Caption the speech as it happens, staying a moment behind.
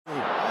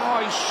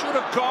should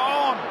have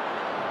gone.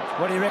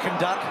 What do you reckon,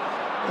 Duck?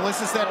 Well,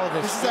 this is that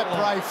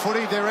brave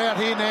footy. They're out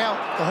here now,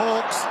 the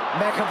Hawks.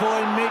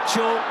 McAvoy,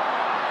 Mitchell.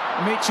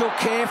 Mitchell,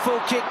 careful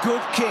kick,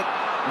 good kick.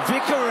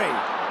 Vickery.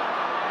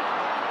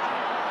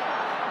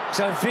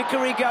 So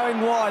Vickery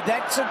going wide.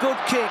 That's a good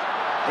kick.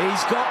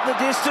 He's got the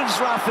distance,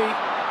 Ruffy.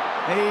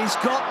 He's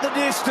got the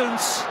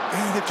distance.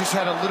 Yeah, they've just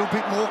had a little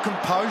bit more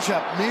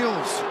composure.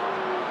 Mills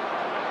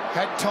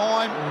had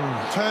time,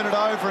 turn it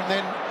over, and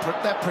then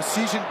that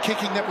precision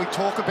kicking that we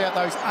talk about,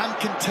 those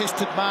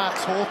uncontested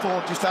marks,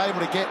 Hawthorn just able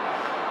to get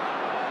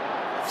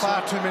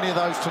far too many of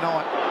those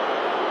tonight.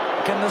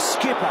 Can the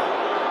skipper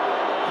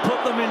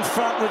put them in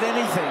front with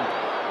anything?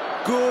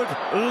 Good,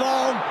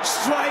 long,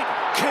 straight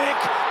kick.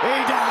 He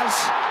does.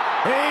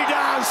 He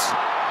does.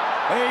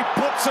 He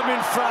puts them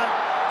in front.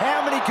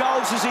 How many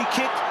goals has he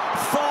kicked?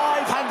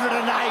 508.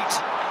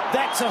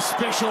 That's a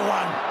special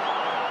one.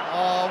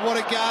 Oh, what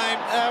a game.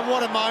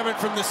 What a moment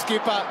from the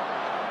skipper.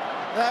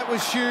 That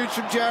was huge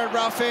from Jarryd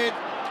Roughead.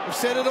 We've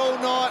said it all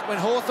night. When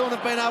Hawthorn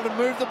have been able to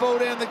move the ball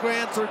down the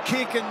ground through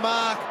kick and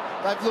mark,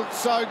 they've looked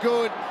so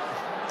good.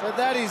 But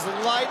that is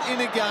late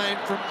in a game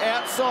from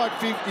outside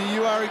 50.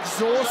 You are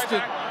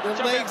exhausted.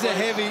 The legs are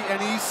heavy, and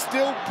he's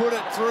still put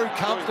it through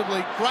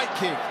comfortably. Great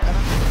kick.